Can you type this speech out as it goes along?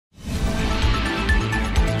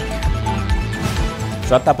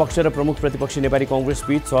सत्तापक्ष र प्रमुख प्रतिपक्षी नेपाली कांग्रेस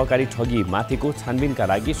बीच सहकारी ठगी माथिको छानबिनका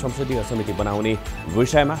लागि संसदीय समिति बनाउने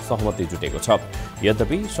विषयमा सहमति जुटेको छ।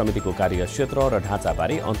 यद्यपि समितिको कार्यक्षेत्र र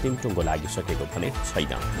ढाँचाबारे अन्तिम टुङ्गो लागिसकेको भने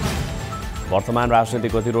छैन। वर्तमान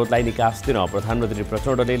राजनैतिक गतिरोधलाई निकास दिन प्रधानमन्त्री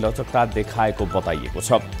प्रचण्डले लचकता देखाएको बताइएको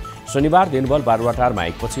छ। शनिबार दिनभर बारवाटारमा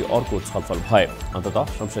एकपछि अर्को छलफल भए। अन्ततः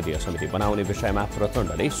संसदीय समिति बनाउने विषयमा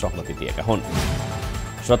प्रचण्डले सहमति दिएका हुन्।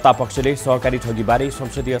 सत्तापक्षले सहकारी ठगीबारे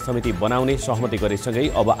संसदीय समिति बनाउने सहमति गरेसँगै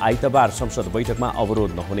अब आइतबार संसद बैठकमा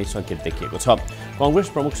अवरोध नहुने संकेत देखिएको छ। कांग्रेस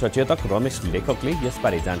प्रमुख सचेतक रमेश लेखकले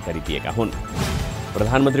यसबारे जानकारी दिएका हुन्।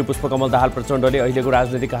 प्रधानमन्त्री पुष्पकमल दाहाल प्रचण्डले अहिलेको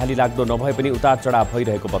राजनीतिक हाली लाग्दो नभए पनि उतार चढाव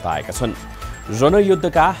भइरहेको बताएका छन्।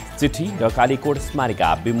 जनयुद्धका चिठी र कालीकोट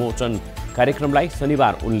स्मारिका विमोचन कार्यक्रमलाई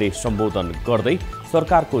शनिबार उनले सम्बोधन गर्दै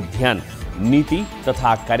सरकारको ध्यान नीति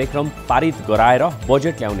तथा कार्यक्रम पारित गराएर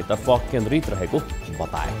बजेट ल्याउनेतर्फ केन्द्रित रहेको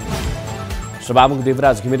बताए। सभामुख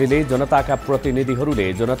देवराज घिमिरेले जनताका प्रतिनिधिहरूले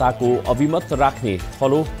जनताको अभिमत राख्ने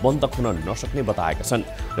थलो बन्द हुन नसक्ने बताएका छन्।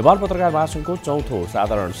 नेपाल पत्रकार महासंघको चौथो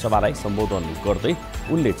साधारण सभालाई सम्बोधन गर्दै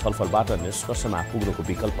उनले छलफलबाट निष्कर्षमा पुग्नुको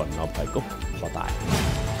विकल्प नभएको बताए।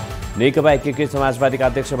 नेकपा एकीकृत समाजवादीका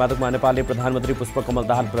अध्यक्ष माधवकुमार नेपालले प्रधानमन्त्री पुष्पकमल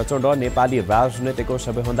दाहाल प्रचण्ड नेपाली राजनीतिको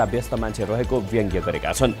सबैभन्दा व्यस्त मान्छे रहेको व्यङ्ग्य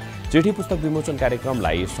गरेका छन्। चिठी पुस्तक विमोचन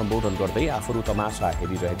कार्यक्रमलाई सम्बोधन गर्दै आफूहरू तमासा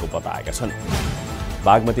हेरिरहेको बताएका छन्।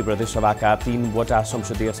 बागमती प्रदेश सभाका 3वटा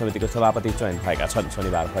संसदीय समितिको सभापति चयन भएका छन्।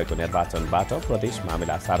 शनिबार भएको निर्वाचनबाट प्रदेश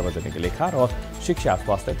मामिला सार्वजनिक लेखा र शिक्षा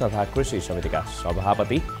स्वास्थ्य तथा कृषि समितिका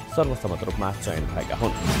सभापति सर्वसम्मत रूपमा चयन भएका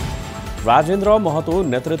हुन्। राजेन्द्र महतो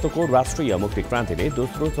नेतृत्वको राष्ट्रिय मुक्ति क्रान्तिले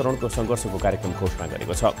दोस्रो चरणको सङ्घर्षको कार्यक्रम घोषणा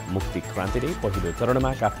गरेको छ। मुक्ति क्रान्तिले पहिलो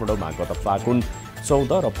चरणमा काठमाडौँमा गत फागुन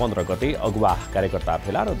 14 र 15 गते अगुवा कार्यकर्ता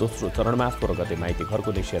भेला र दोस्रो चरणमा 16 गते माइती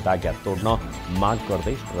घरको निषेधाज्ञा तोड्न माग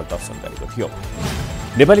गर्दै प्रदर्शन गरेको थियो।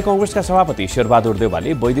 नेपाली कांग्रेसका सभापति शेरबहादुर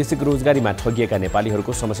देउवाले वैदेशिक रोजगारीमा ठगिएका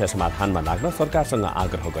नेपालीहरूको समस्या समाधानमा लाग्न सरकारसँग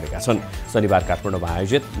आग्रह गरेका छन्। शनिबार काठमाडौँमा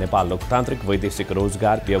आयोजित नेपाल लोकतान्त्रिक वैदेशिक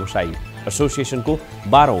रोजगार व्यवसायी एसोसिएसनको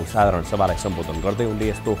 12औं साधारण सभालाई सम्बोधन गर्दै उनले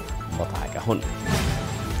यस्तो बताएका हुन्।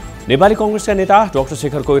 नेपाली कांग्रेसका नेता डाक्टर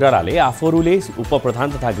शेखर कोइरालाले आफूहरूले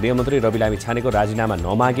उपप्रधान तथा गृहमन्त्री रवि लामिछानेको राजीनामा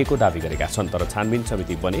नमागेको दावी गरेका छन्। तर छानबिन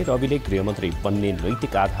समिति बने रविले गृहमन्त्री बन्ने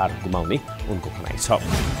नैतिक आधार गुमाउने उनको भनाइ छ।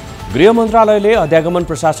 गृह मन्त्रालयले अध्यागमन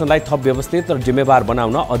प्रशासनलाई थप व्यवस्थित र जिम्मेवार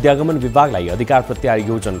बनाउन अध्यागमन विभागलाई अधिकार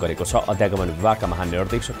प्रत्यायोजन गरेको छ। अध्यागमन विभागका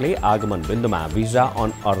महानिर्देशकले आगमन बिन्दुमा भिसा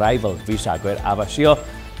अन अराइभल भिसा गैर आवासीय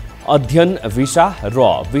अध्ययन भिसा र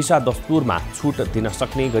भिसा दस्तुरमा छुट दिन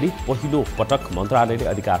सक्ने गरी पहिलो पटक मन्त्रालयले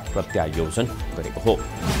अधिकार प्रत्यायोजन गरेको हो।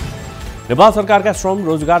 नेपाल सरकारका श्रम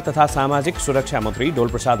रोजगार तथा सामाजिक सुरक्षा मन्त्री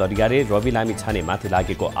डोलप्रसाद अधिकारीले रवि लामिछानेमाथि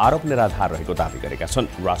लागेको आरोप निराधार रहेको दावी गरेका छन्।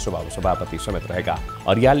 राष्ट्रसभा सभापति समेत रहेका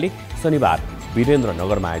अर्यालले शनिबार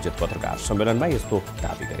वीरेन्द्रनगरमा आयोजित पत्रकार सम्मेलनमा यस्तो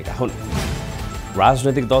दावी गरेका हुन्।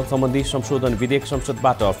 राजनैतिक दल सम्बन्धी संशोधन विधेयक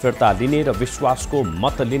संसदबाट फिर्ता लिने र विश्वासको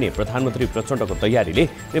मत लिने प्रधानमन्त्री प्रचण्डको तयारीले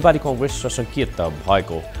नेपाली कांग्रेस सशंकित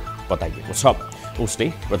भएको बताइएको छ। उसले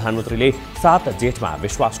प्रधानमन्त्रीले 7 जेठमा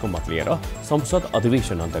विश्वासको मत लिएर संसद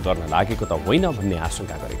अधिवेशन अन्त्य गर्न लागेको त होइन भन्ने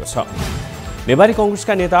आशंका गरेको छ। नेपाली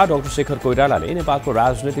कांग्रेसका नेता डाक्टर शेखर कोइरालाले नेपालको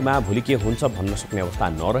राजनीतिमा भोलि के हुन्छ भन्न सक्ने अवस्था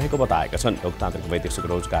नरहेको बताएका छन्। लोकतान्त्रिक वैदेशिक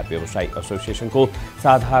रोजगार व्यवसायी एसोसिएसनको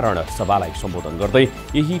साधारण सभालाई सम्बोधन गर्दै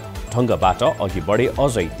यही ढङ्गबाट अघि बढे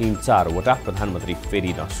अझै 3-4 वटा प्रधानमन्त्री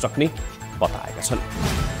फेरिन सक्ने बताएका छन्।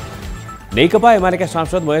 नेकपा एमालेका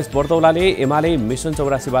सांसद महेश बर्तौलाले एमाले मिशन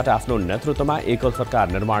 84बाट आफ्नो नेतृत्वमा एकल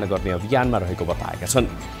सरकार निर्माण गर्ने अभियानमा रहेको बताएका छन्।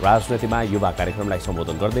 राजनीतिमा युवा कार्यक्रमलाई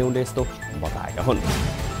सम्बोधन गर्दै उनले यस्तो बताएका हुन्।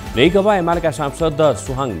 नेकपा एमालेका सांसद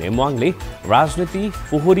सुहाङ नेमवाङले राजनीति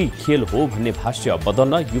फोहोरी खेल हो भन्ने भाष्य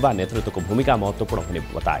बदल्न युवा नेतृत्वको भूमिका महत्त्वपूर्ण हुने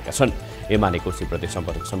बताएका छन्। एमाले कोशी प्रदेश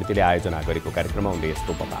सम्पर्क समितिले आयोजना गरेको कार्यक्रममा उनले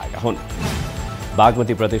यस्तो बताएका हुन्।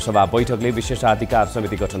 बागमती प्रदेशसभा बैठकले विशेषाधिकार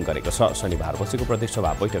समिति गठन गरेको छ। शनिबार बसेको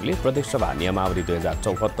प्रदेशसभा बैठकले प्रदेशसभा नियमावली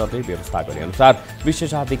 2074 ले व्यवस्था गरे अनुसार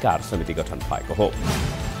विशेषाधिकार समिति गठन भएको हो।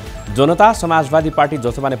 जनता समाजवादी पार्टी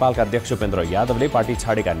जसपा नेपालका अध्यक्ष उपेन्द्र यादवले पार्टी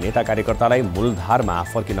छाडेका नेता कार्यकर्तालाई मूलधारमा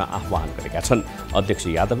फर्किन आह्वान गरेका छन्। अध्यक्ष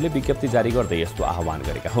यादवले विज्ञप्ति जारी गर्दै यस्तो आह्वान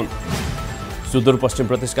गरेका हुन्। सुदूरपश्चिम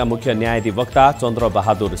प्रदेशका मुख्य न्यायाधिवक्ता चन्द्र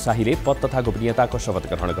बहादुर शाहीले पद तथा गोपनीयताको शपथ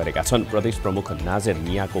ग्रहण गरेका छन्। प्रदेश प्रमुख नाजेर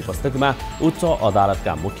मियाको उपस्थितिमा उच्च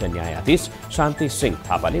अदालतका मुख्य न्यायाधीश शान्ति सिंह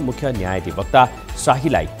थापाले मुख्य न्यायाधिवक्ता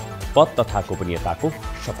शाहीलाई पद तथा गोपनीयताको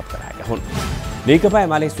शपथ गराएका हुन्। नेकपा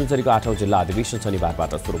एमाले सुनसरीको 8औं जिल्ला अधिवेशन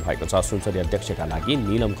शनिबारबाट सुरु भएको छ। सुनसरी अध्यक्षका लागि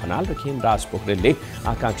नीलम खनाल र खेमराज पोखरेलले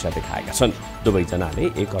आकांक्षा देखाएका छन्। दुवैजनाले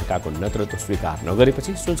एकअर्काको नेतृत्व स्वीकार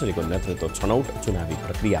नगरेपछि सुनसरीको नेतृत्व छनौट चुनावी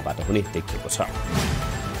प्रक्रियाबाट हुने देखिएको छ।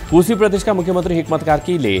 कोशी प्रदेशका मुख्यमन्त्री हिक्मत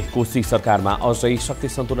कार्कीले कोशी सरकारमा अझै शक्ति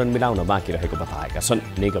सन्तुलन मिलाउन बाँकी रहेको बताएका छन्।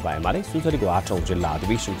 नेकपा एमाले सुसरीको 8औं जिल्ला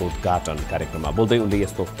अधिवेशनको उद्घाटन कार्यक्रममा बोल्दै उनले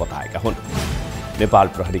यस्तो बताएका हुन्। नेपाल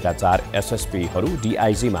प्रहरीका 4 एसएसपीहरू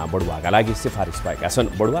डीआईजीमा बढुवाका लागि सिफारिस भएका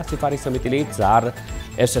छन्। बढुवा सिफारिस समितिले 4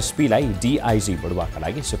 एसएसपीलाई डीआईजी बढुवाका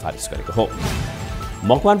लागि सिफारिस गरेको हो।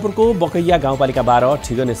 मकवानपुरको बकैया गाउँपालिका 12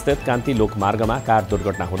 ठिगनस्थित कान्ति लोकमार्गमा कार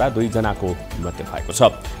दुर्घटना हुँदा 2 जनाको मृत्यु भएको छ।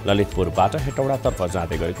 ललितपुरबाट हेटौडातर्फ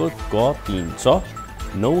जाँदै गरेको क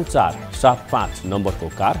 39475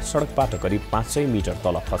 नम्बरको कार सडकबाट करिब 500 मिटर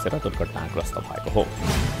तल खसेर दुर्घटनाग्रस्त भएको हो।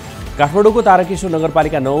 काठमाडौँको तारकेश्वर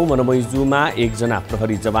नगरपालिका 9 मनमैजुमा 1 जना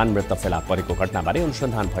प्रहरी जवान मृत फेला परेको घटनाबारे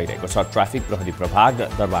अनुसन्धान भइरहेको छ। ट्राफिक प्रहरी प्रभाग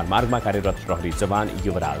दरबार मार्गमा कार्यरत प्रहरी जवान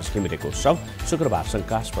युवराज घिमिरेको शव शुक्रबार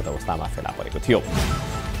शङ्कास्पद अवस्थामा फेला परेको थियो।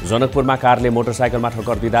 जनकपुरमा कारले मोटरसाइकलमा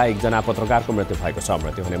ठक्कर दिँदा 1 जना पत्रकारको मृत्यु भएको छ।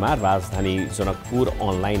 मृत्यु हुनेमा राजधानी जनकपुर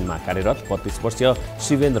अनलाइनमा कार्यरत 32 वर्षीय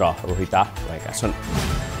शिवेन्द्र रोहिता रहेका छन्।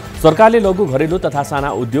 सरकारले लघु घरेलु तथा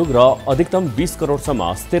साना उद्योग र अधिकतम 20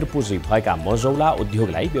 करोडसम्म स्थिर पुँजी भएका मझौला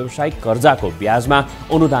उद्योगलाई व्यावसायिक कर्जाको ब्याजमा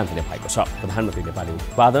अनुदान दिने भएको छ। प्रधानमन्त्री नेपाली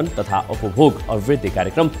उत्पादन तथा उपभोग अभिवृद्धि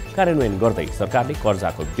कार्यक्रम कार्यान्वयन गर्दै सरकारले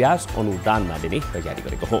कर्जाको ब्याज अनुदानमा दिने तयारी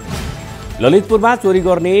गरेको हो। ललितपुरमा चोरी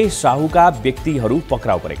गर्ने साहुका व्यक्तिहरू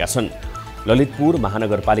पक्राउ परेका छन्। ललितपुर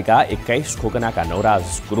महानगरपालिका 21 खोकनाका नवराज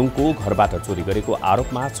गुरुङको घरबाट चोरी गरेको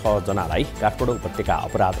आरोपमा 6 जनालाई काठमाडौँ उपत्यका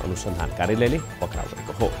अपराध अनुसन्धान कार्यालयले पक्राउ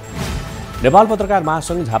गरेको हो। नेपाल पत्रकार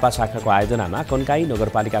महासंघ झापा शाखाको आयोजनामा कन्काई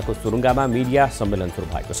नगरपालिकाको सुरुङ्गामा मिडिया सम्मेलन सुरु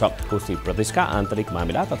भएको छ। कोशी प्रदेशका आन्तरिक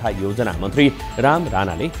मामिला तथा योजना मन्त्री राम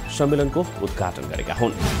राणाले सम्मेलनको उद्घाटन गरेका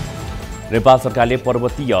हुन्। नेपाल सरकारले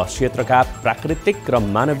पर्वतीय क्षेत्रका प्राकृतिक र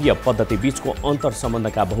मानवीय पद्धति बीचको अन्तर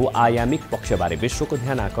सम्बन्धका बहुआयामिक पक्षबारे विश्वको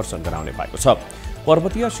ध्यान आकर्षण गराउने भएको छ।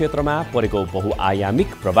 पर्वतीय क्षेत्रमा परेको बहुआयामिक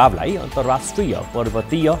प्रभावलाई अन्तर्राष्ट्रिय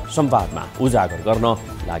पर्वतीय संवादमा उजागर गर्न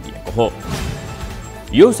लागि हो।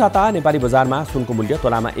 यो साता नेपाली बजारमा सुनको मूल्य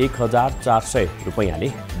तोलामा 1400 रुपैयाँले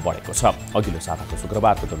बढेको छ। अघिल्लो साताको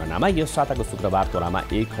शुक्रबारको तुलनामा यस साताको शुक्रबार तोलामा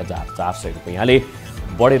 1400 रुपैयाँले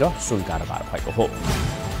बढेर सुन कारोबार भएको हो।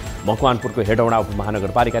 मकवानपुरको हेटौडा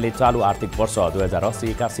उपमहानगरपालिकाले चालु आर्थिक वर्ष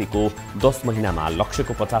 2080-81 को 10 महिनामा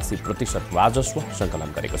लक्ष्यको 85% राजस्व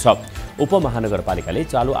सङ्कलन गरेको छ।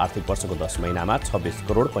 उपमहानगरपालिकाले चालु आर्थिक वर्षको 10 महिनामा 26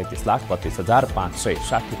 करोड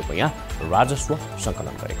 35,32,560 रुपैयाँ राजस्व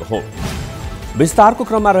सङ्कलन गरेको हो। विस्तारको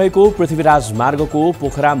क्रममा रहेको पृथ्वीराज मार्गको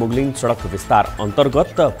पोखरा मुगलिङ सडक विस्तार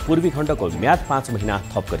अन्तर्गत पूर्वी खण्डको म्याद 5 महिना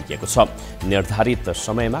थप गरिएको छ। निर्धारित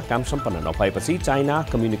समयमा काम सम्पन्न नभएपछि चाइना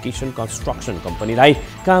कम्युनिकेसन कन्स्ट्रक्सन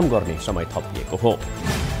कम्पनीलाई काम गर्ने समय थपिएको हो।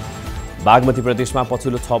 बागमती प्रदेशमा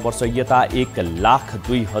पछिल्लो 6 वर्ष यता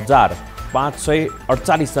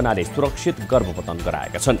 1,02,548 जनाले सुरक्षित गर्भपतन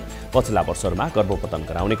गराएका छन्। पछिल्ला वर्षहरूमा गर्भपतन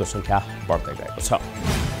गराउनेको संख्या बढ्दै गएको छ।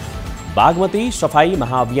 बागमती सफाई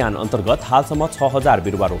महाअभियान अन्तर्गत हालसम्म 6000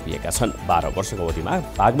 बिरुवा रोपिएका छन्। 12 वर्षको अवधिमा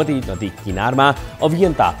बागमती नदी किनारमा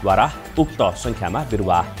अभियन्ताद्वारा उक्त संख्यामा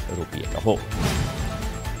बिरुवा रोपिएका हो।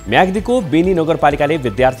 म्याग्दीको बेनी नगरपालिकाले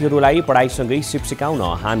विद्यार्थीहरूलाई पढाइसँगै सिप सिकाउन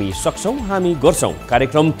हामी सक्छौं हामी गर्छौं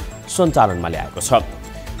कार्यक्रम सञ्चालनमा ल्याएको छ।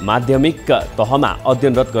 माध्यमिक तहमा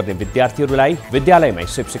अध्ययनरत गर्ने विद्यार्थीहरूलाई विद्यालयमै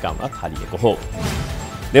सिप सिकाउन थालिएको हो।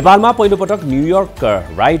 नेपालमा पहिलोपटक न्युयोर्क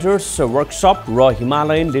राइटर्स वर्कसप र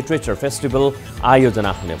हिमालयन लिटरेचर फेस्टिभल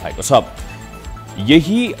आयोजना हुने भएको छ।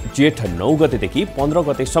 यही जेठ 9 गतेदेखि 15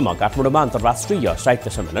 गतेसम्म काठमाडौँमा अन्तर्राष्ट्रिय साहित्य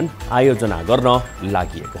सम्मेलन आयोजना गर्न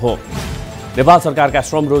लागि हो। नेपाल सरकारका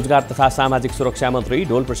श्रम रोजगार तथा सामाजिक सुरक्षा मन्त्री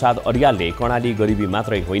डोल प्रसाद अर्यालले कर्णाली गरिबी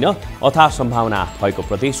मात्रै होइन अथाह सम्भावना भएको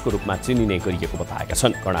प्रदेशको रूपमा चिनिने गरिएको बताएका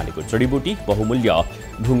छन्। कर्णालीको जडीबुटी बहुमूल्य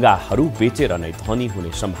ढुङ्गाहरू बेचेर नै धनी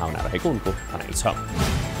हुने सम्भावना रहेको उनको भनाइ छ।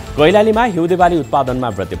 कैलालीमा हिउँदे बाली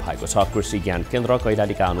उत्पादनमा वृद्धि भएको छ। कृषि ज्ञान केन्द्र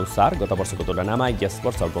कैलालीका अनुसार गत वर्षको तुलनामा यस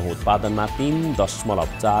वर्ष गहुँ उत्पादनमा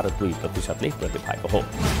 3.42%ले वृद्धि भएको हो।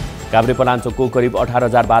 काभ्रेपलाञ्चोकको करिब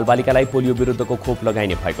 18,000 बालबालिकालाई पोलियो विरुद्धको खोप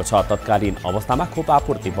लगाइने भएको छ। तत्कालीन अवस्थामा खोप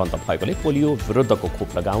आपूर्ति बन्द भएकोले पोलियो विरुद्धको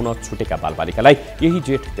खोप लगाउन छुटेका बालबालिकालाई यही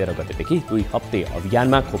जेठ 13 गतेदेखि 2 हप्ते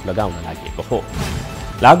अभियानमा खोप लगाउन लागि हो।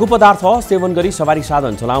 लागू पदार्थ सेवन गरी सवारी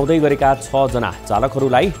साधन चलाउँदै गरेका 6 जना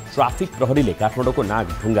चालकहरूलाई ट्राफिक प्रहरीले काठमाडौँको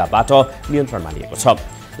नागढुङ्गाबाट नियन्त्रणमा लिएको छ।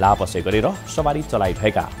 लापसे गरेर सवारी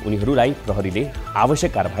चलाइरहेका उनीहरूलाई प्रहरीले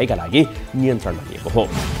आवश्यक कारबाहीका लागि नियन्त्रणमा लिएको हो।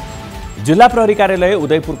 जिल्ला प्रहरी कार्यालय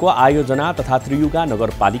उदयपुरको आयोजना तथा त्रियुगा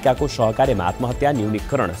नगरपालिकाको सहकार्यमा आत्महत्या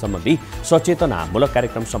न्यूनीकरण सम्बन्धी सचेतनामूलक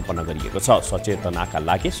कार्यक्रम सम्पन्न गरिएको छ। सचेतनाका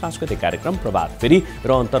लागि सांस्कृतिक कार्यक्रम, प्रभात फेरी र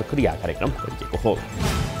अन्तर्क्रिया कार्यक्रम गरिएको हो।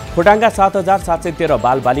 खोटाङका 7,713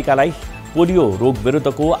 बालबालिकालाई पोलियो रोग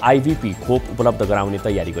विरुद्धको आइभीपी खोप उपलब्ध गराउने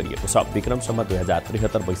तयारी गरिएको छ। विक्रमसम्म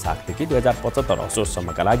 2073 वैशाखदेखि 2075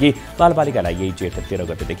 असोजसम्मका लागि बालबालिकालाई यही जेठ 13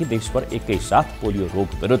 गतेदेखि देशभर एकैसाथ पोलियो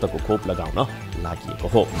रोग विरुद्धको खोप लगाउन लागि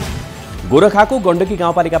हो। गोरखाको गण्डकी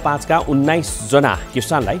गाउँपालिका 5 का 19 जना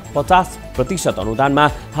किसानलाई 50% अनुदानमा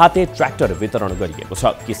हाते ट्र्याक्टर वितरण गरिएको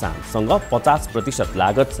छ। किसानसँग 50%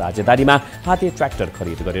 लागत साझेदारीमा हाते ट्र्याक्टर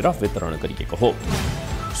खरिद गरेर वितरण गरिएको हो।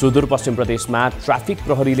 सुदूरपश्चिम प्रदेशमा ट्राफिक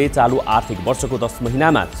प्रहरीले चालू आर्थिक वर्षको 10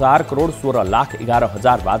 महिनामा 4 करोड 16 लाख 11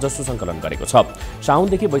 हजार राजस्व सङ्कलन गरेको छ।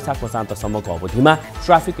 साउनदेखि वैशाख मसान्तसम्मको अवधिमा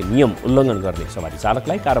ट्राफिक नियम उल्लङ्घन गर्ने सवारी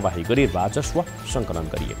चालकलाई कारबाही गरी राजस्व सङ्कलन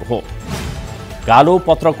गरिएको हो। कालो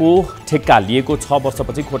पत्रको ठेक्का लिएको 6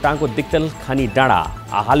 वर्षपछि खोटाङको दिक्तेल खानी डाँडा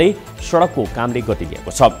आहाले सडकको कामले गति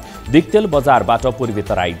लिएको छ। दिक्तेल बजारबाट पूर्वी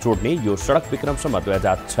तराई जोड्ने यो सडक विक्रमसम्म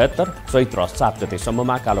 2076 चैत्र 7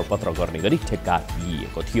 गतेसम्ममा कालो पत्र गर्ने गरी ठेक्का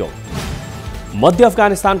लिएको थियो। मध्य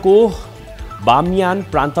अफगानिस्तानको बामियान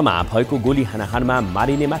प्रान्तमा भएको गोली हानाहानमा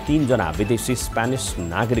मारिनेमा 3 जना विदेशी स्पेनिस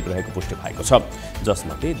नागरिक रहेको पुष्टि भएको छ,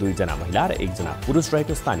 जसमध्ये 2 जना महिला र 1 जना पुरुष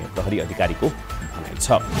रहेको स्थानीय प्रहरी अधिकारीको भनाइ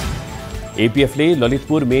छ। एपीएफले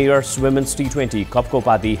ललितपुर मेयर्स वुमेन्स टी20 कपको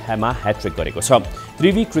उपाधिमा ह्याट्रिक गरेको छ।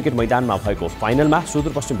 त्रिवी क्रिकेट मैदानमा भएको फाइनलमा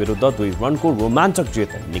सुदूरपश्चिम विरुद्ध 2 रनको रोमाञ्चक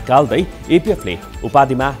जित निकाल्दै एपीएफले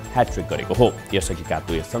उपाधिमा ह्याट्रिक गरेको हो। यसअघिका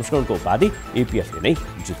 2 संस्करणको उपाधि एपीएफले नै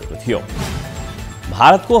जितेको थियो।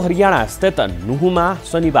 भारतको हरियाणा स्थित नुहुमा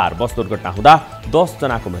शनिबार बस दुर्घटना हुँदा 10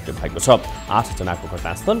 जनाको मृत्यु भएको छ। 8 जनाको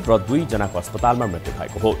घटनास्थल र 2 जनाको अस्पतालमा मृत्यु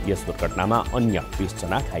भएको हो। यस दुर्घटनामा अन्य 20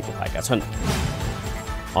 जना घाइते भएका छन्।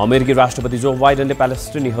 अमेरिकी राष्ट्रपति जो बाइडेनले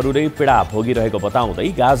प्यालेस्टिनीहरूले पीडा भोगिरहेको बताउँदै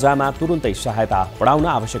गाजामा तुरुन्तै सहायता बढाउन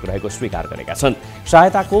आवश्यक रहेको स्वीकार गरेका छन्।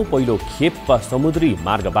 सहायताको पहिलो खेप समुद्री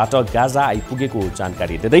मार्गबाट गाजा आइपुगेको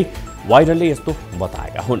जानकारी दिँदै बाइडेनले यस्तो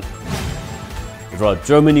बताएका हुन्। र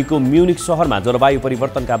जर्मनीको म्युनिक सहरमा जलवायु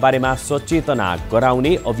परिवर्तनका बारेमा सचेतना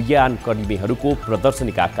गराउने अभियान कर्मीहरूको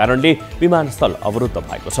प्रदर्शनीका कारणले विमानस्थल अवरुद्ध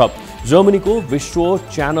भएको छ। जर्मनीको विश्व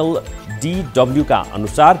च्यानल DW का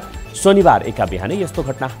अनुसार शनिबार एका बिहानै यस्तो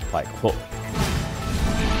घटना भएको हो।